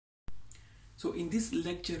So in this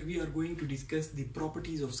lecture we are going to discuss the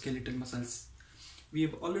properties of skeletal muscles. We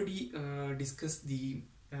have already discussed the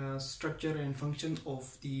structure and function of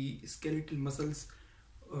the skeletal muscles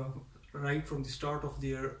right from the start of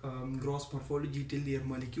their gross morphology till their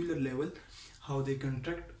molecular level, how they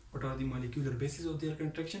contract, what are the molecular bases of their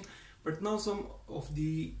contraction. But now some of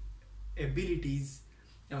the abilities,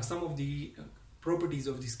 some of the properties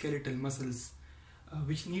of the skeletal muscles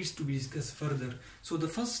which needs to be discussed further. So the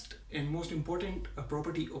first and most important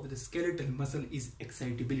property of the skeletal muscle is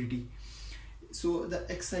excitability. So the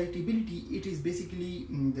excitability, it is basically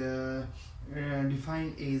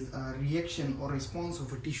defined as a reaction or response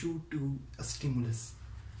of a tissue to a stimulus.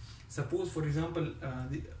 Suppose for example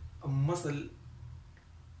a muscle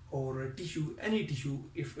or a tissue, any tissue,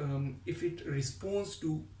 if it responds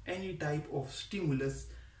to any type of stimulus,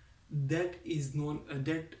 that is known,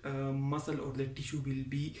 muscle or the tissue will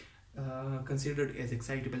be considered as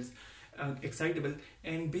excitable.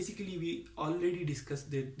 And basically we already discussed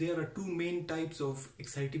that there are two main types of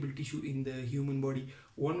excitable tissue in the human body.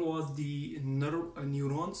 One was the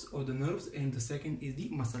neurons or the nerves, and the second is the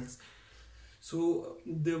muscles. So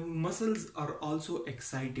the muscles are also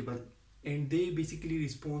excitable and they basically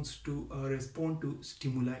respond to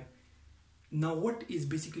stimuli. Now what is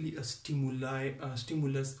basically a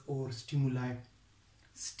stimulus or stimuli?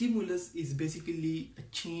 Stimulus is basically a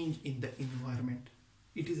change in the environment.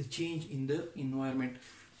 It is a change in the environment.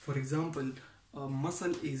 For example, a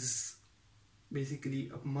muscle is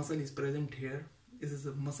present here. This is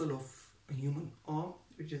a muscle of a human arm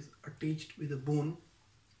which is attached with a bone,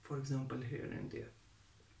 for example here and there.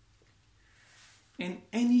 And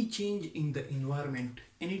any change in the environment,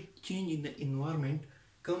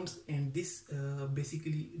 comes, and this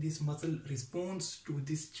this muscle responds to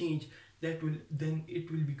this change, it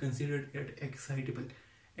will be considered as excitable.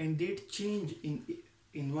 And that change in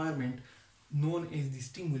environment known as the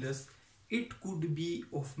stimulus, it could be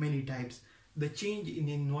of many types. The change in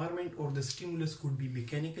environment or the stimulus could be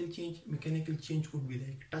mechanical change. Mechanical change could be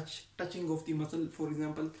like touching of the muscle, for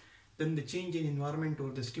example. Then the change in environment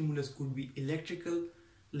or the stimulus could be electrical,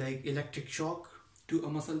 like electric shock to a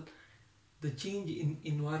muscle. The change in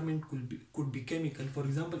environment could be chemical, for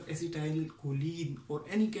example acetylcholine or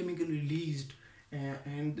any chemical released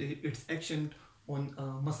and its action on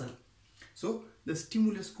a muscle. So the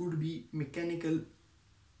stimulus could be mechanical,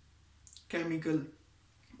 chemical,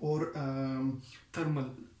 or thermal.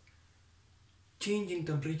 Change in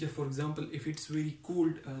temperature, for example, if it's very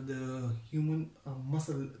cold, the human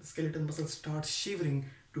skeletal muscle starts shivering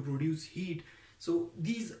to produce heat. So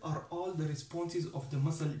these are all the responses of the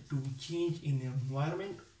muscle to change in the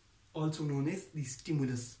environment, also known as the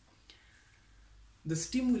stimulus. The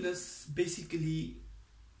stimulus basically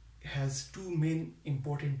has two main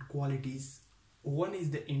important qualities. One is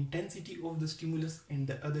the intensity of the stimulus and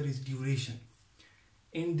the other is duration.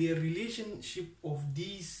 And the relationship of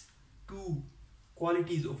these two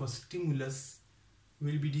qualities of a stimulus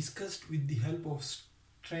will be discussed with the help of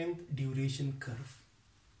strength duration curve.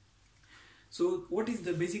 So what is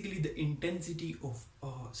basically the intensity of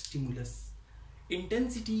a stimulus?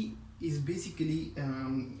 Intensity is basically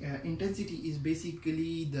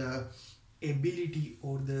the ability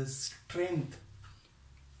or the strength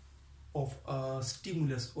of a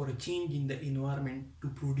stimulus or a change in the environment to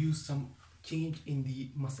produce some change in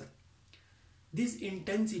the muscle. This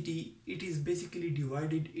intensity, it is basically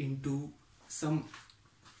divided into some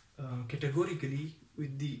categorically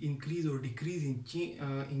with the increase or decrease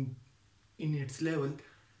in its level,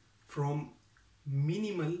 from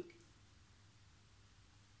minimal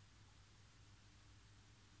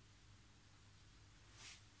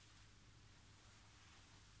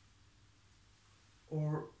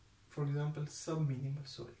or, for example, subminimal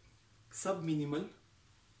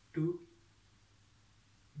to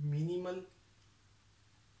minimal,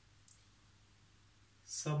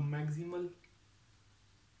 submaximal,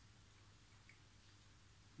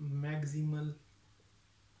 maximal,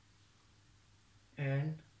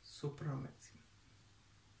 and supramaximal.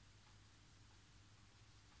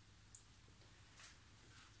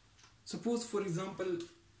 Suppose for example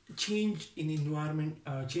change in environment,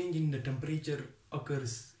 change in the temperature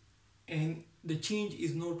occurs and the change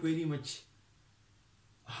is not very much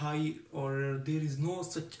high, or there is no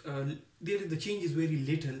such the change is very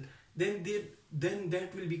little, then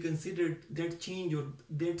that will be considered, that change or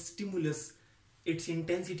that stimulus, its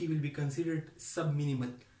intensity will be considered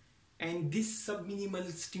subminimal. And this subminimal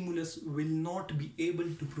stimulus will not be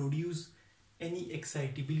able to produce any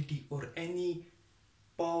excitability or any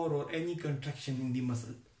power or any contraction in the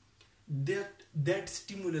muscle. That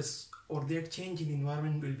stimulus or that change in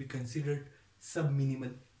environment will be considered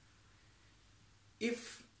subminimal.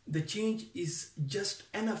 if the change is just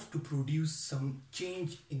enough to produce some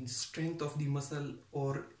change in strength of the muscle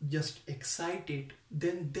or just excite it,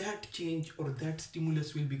 then that change or that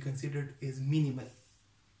stimulus will be considered as minimal.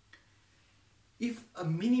 If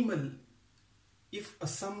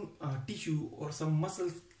some tissue or some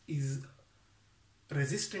muscle is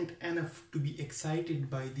resistant enough to be excited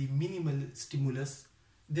by the minimal stimulus,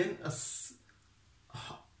 then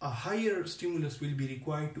a higher stimulus will be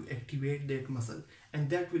required to activate that muscle, and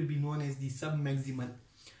that will be known as the submaximal.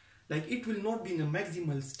 Like, it will not be a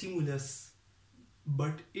maximal stimulus,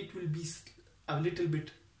 but it will be a little bit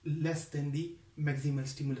less than the maximal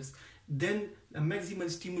stimulus. Then the maximal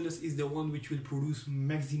stimulus is the one which will produce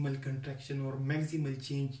maximal contraction or maximal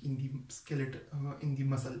change in the skeleton, in the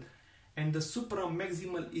muscle, and the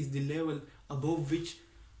supramaximal is the level above which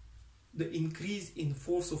the increase in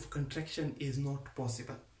force of contraction is not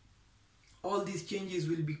possible. All these changes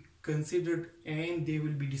will be considered and they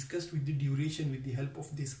will be discussed with the duration with the help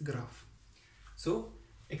of this graph. So,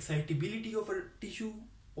 excitability of a tissue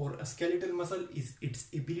or a skeletal muscle is its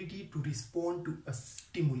ability to respond to a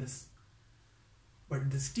stimulus. But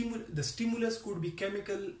the stimulus could be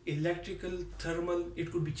chemical, electrical, thermal,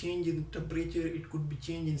 it could be change in temperature, it could be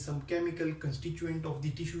change in some chemical constituent of the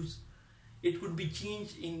tissues, it could be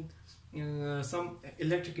change in some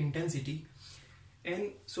electric intensity.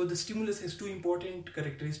 And so the stimulus has two important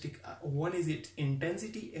characteristics. One is its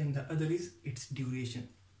intensity and the other is its duration.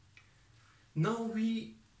 Now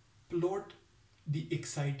we plot the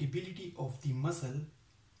excitability of the muscle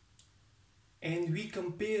and we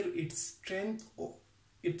compare its strength or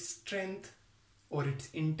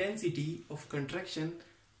its intensity of contraction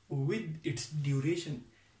with its duration,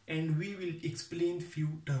 and we will explain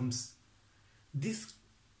few terms. This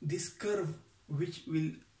curve which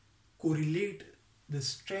will correlate the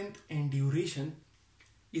strength and duration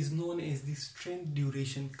is known as the strength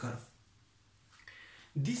duration curve.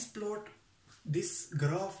 This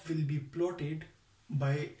graph will be plotted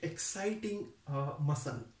by exciting a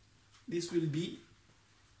muscle. This will be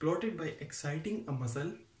plotted by exciting a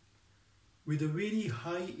muscle with a very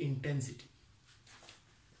high intensity.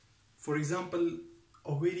 For example,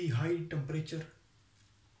 a very high temperature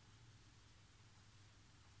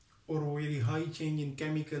or a very high change in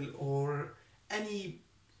chemical or any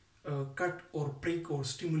cut or prick or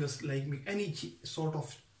stimulus, like any sort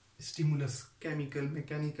of stimulus, chemical,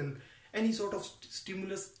 mechanical, any sort of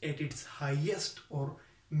stimulus at its highest or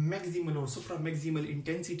maximal or supramaximal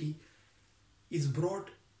intensity is brought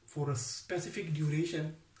for a specific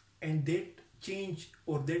duration, and that change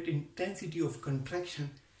or that intensity of contraction,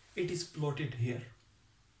 it is plotted here.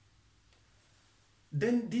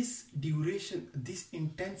 Then this duration, this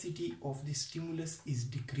intensity of the stimulus is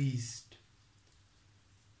decreased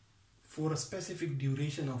for a specific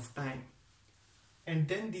duration of time, and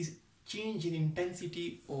then this change in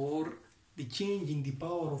intensity or the change in the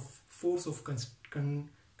power of force of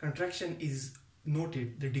contraction is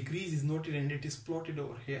noted, the decrease is noted, and it is plotted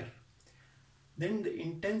over here. Then the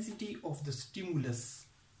intensity of the stimulus,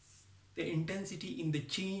 the intensity in the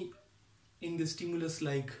change in the stimulus,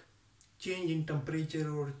 like change in temperature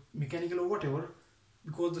or mechanical or whatever,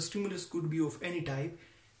 because the stimulus could be of any type,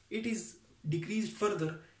 it is decreased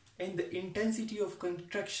further, and the intensity of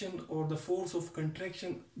contraction or the force of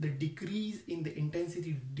contraction, the decrease in the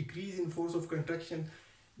intensity, decrease in force of contraction,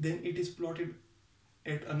 then it is plotted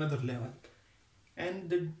at another level, and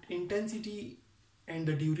the intensity and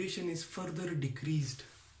the duration is further decreased.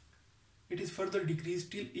 It is further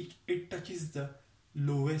decreased till it touches the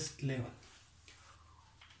lowest level.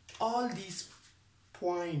 All these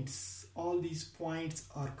points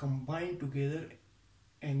are combined together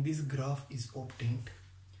and this graph is obtained.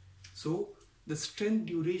 So the strength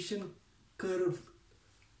duration curve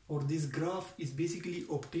or this graph is basically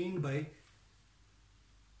obtained by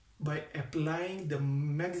applying the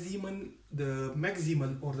maximal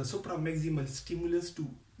or the supramaximal stimulus to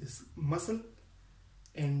this muscle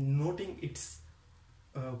and noting its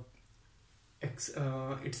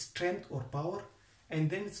strength or power, and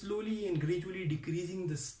then slowly and gradually decreasing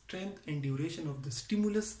the strength and duration of the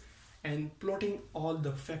stimulus and plotting all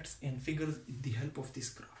the facts and figures with the help of this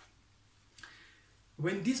graph.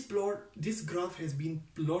 When this graph has been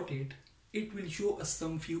plotted, it will show us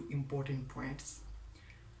some few important points.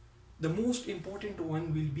 The most important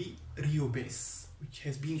one will be Rheobase, which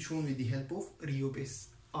has been shown with the help of Rheobase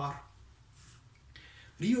R.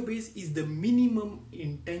 Rheobase is the minimum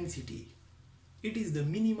intensity. It is the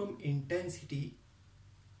minimum intensity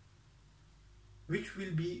which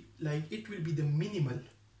will be like, it will be the minimal.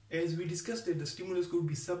 As we discussed that the stimulus could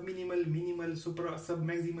be subminimal, minimal,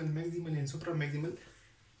 submaximal, maximal and supramaximal.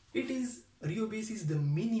 It is Rheobase is the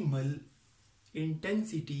minimal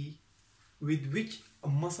intensity with which a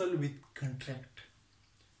muscle will contract.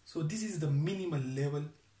 So this is the minimal level.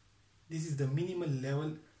 This is the minimal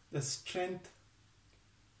level, the strength.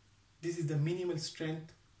 This is the minimal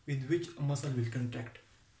strength with which a muscle will contract.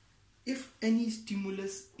 If any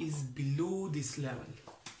stimulus is below this level,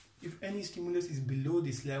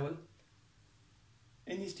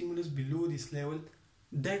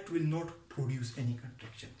 that will not produce any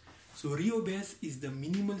contraction. So Rheobase is the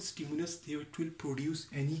minimal stimulus that will produce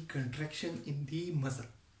any contraction in the muscle.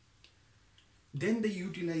 Then the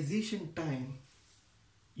utilization time,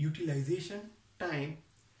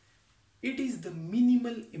 it is the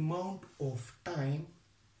minimal amount of time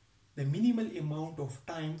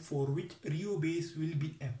for which Rheobase will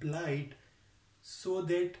be applied so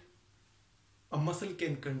that a muscle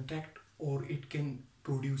can contract or it can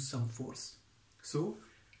produce some force. So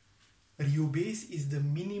Rheobase is the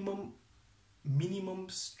minimum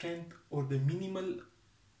strength or the minimal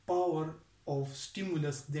power of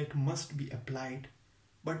stimulus that must be applied,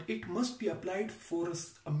 but it must be applied for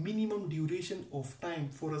a minimum duration of time.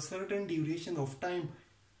 For a certain duration of time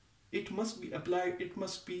it must be applied. It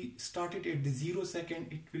must be started at the 0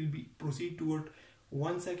 second. It will be proceed toward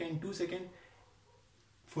 1 second, 2 second.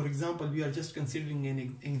 For example, we are just considering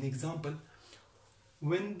an example.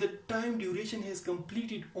 When the time duration has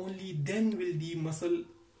completed, only then will the muscle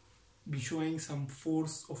be showing some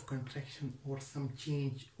force of contraction or some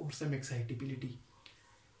change or some excitability.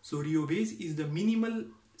 So Rheobase is the minimal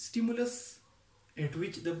stimulus at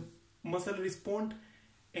which the muscle responds,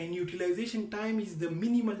 and utilization time is the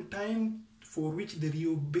minimal time for which the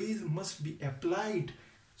Rheobase must be applied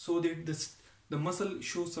so that the muscle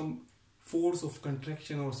shows some force of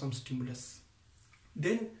contraction or some stimulus.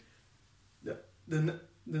 Then the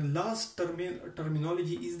last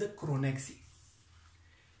terminology is the Chronaxie.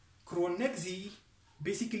 Chronaxie,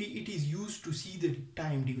 basically it is used to see the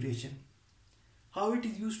time duration. How it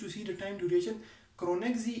is used to see the time duration?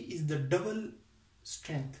 Chronaxie is the double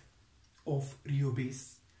strength of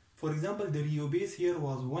Rheobase. For example, the Rheobase here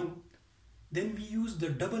was 1. Then we use the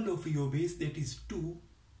double of Rheobase, that is 2.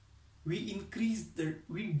 We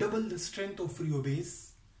double the strength of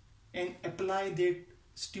Rheobase and apply that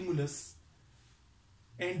stimulus,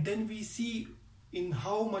 and then we see in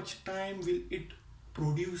how much time will it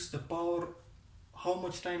produce the power, how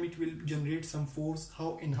much time it will generate some force,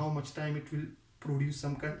 in how much time it will produce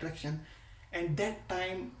some contraction, and that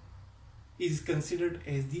time is considered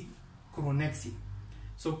as the Chronaxie.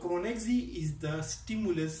 So Chronaxie is the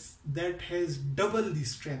stimulus that has double the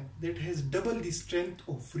strength,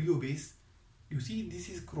 of Rheobase. You see, this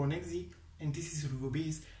is Chronaxie and this is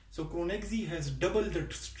Rheobase. So Chronaxie has double the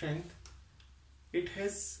strength. It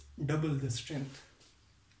has double the strength.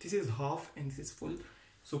 This is half and this is full.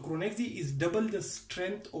 So Chronaxie is double the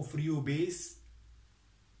strength of Rheobase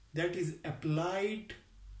that is applied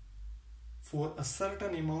for a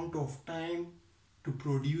certain amount of time to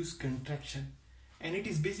produce contraction. And it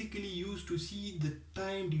is basically used to see the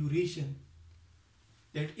time duration,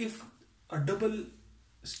 that if a double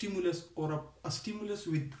stimulus or a stimulus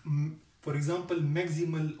with, for example,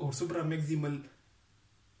 maximal or supramaximal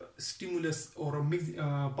stimulus or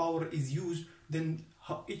a power is used, then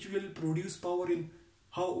it will produce power in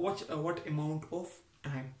what amount of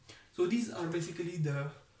time. So this is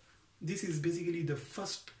basically the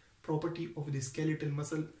first property of the skeletal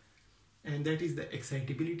muscle, and that is the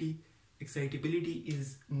excitability. Excitability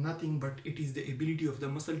is nothing but it is the ability of the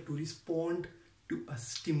muscle to respond to a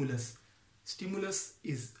stimulus. Stimulus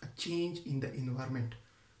is a change in the environment.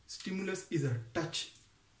 Stimulus is a touch.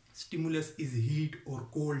 Stimulus is heat or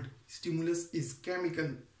cold. Stimulus is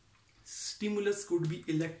chemical. Stimulus could be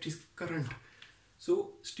electric current.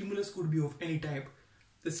 So stimulus could be of any type.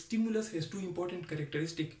 The stimulus has two important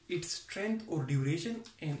characteristics: its strength or duration,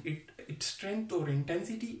 and its strength or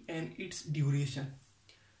intensity, and its duration.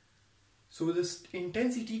 So this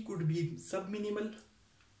intensity could be subminimal,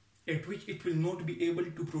 at which it will not be able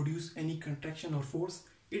to produce any contraction or force.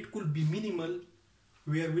 It could be minimal,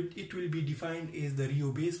 where it will be defined as the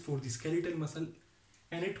Rheobase for the skeletal muscle,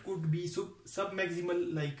 and it could be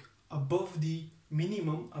submaximal, like above the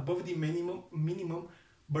minimum,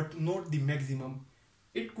 but not the maximum.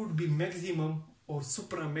 It could be maximum or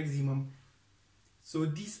supramaximum. So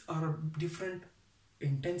these are different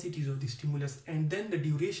intensities of the stimulus, and then the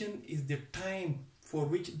duration is the time for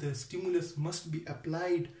which the stimulus must be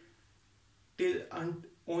applied and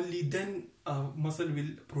only then a muscle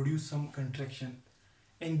will produce some contraction.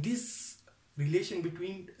 And this relation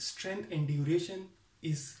between strength and duration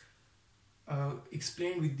is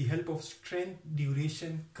explained with the help of strength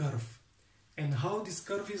duration curve. And how this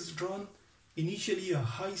curve is drawn? initially a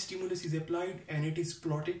high stimulus is applied and it is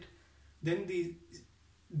plotted, then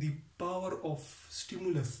the power of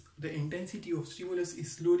stimulus, the intensity of stimulus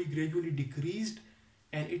is slowly gradually decreased,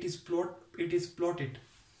 and it is plotted.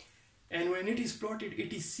 And when it is plotted,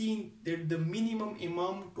 it is seen that the minimum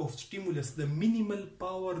amount of stimulus, the minimal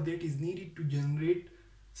power that is needed to generate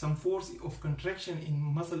some force of contraction in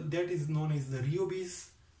muscle, that is known as the rheobase,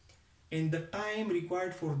 and the time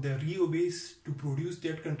required for the rheobase to produce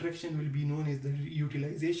that contraction will be known as the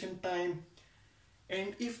utilization time.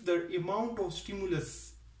 And if the amount of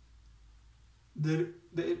stimulus, the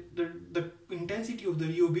intensity of the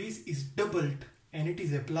rheobase is doubled and it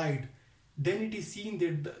is applied, then it is seen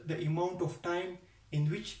that the amount of time in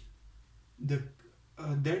which that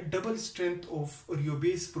double strength of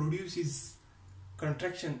rheobase produces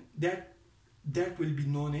contraction, that will be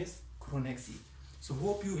known as Chronaxie. So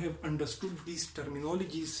hope you have understood these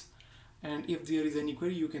terminologies, and if there is any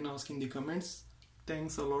query you can ask in the comments.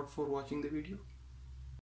 Thanks a lot for watching the video.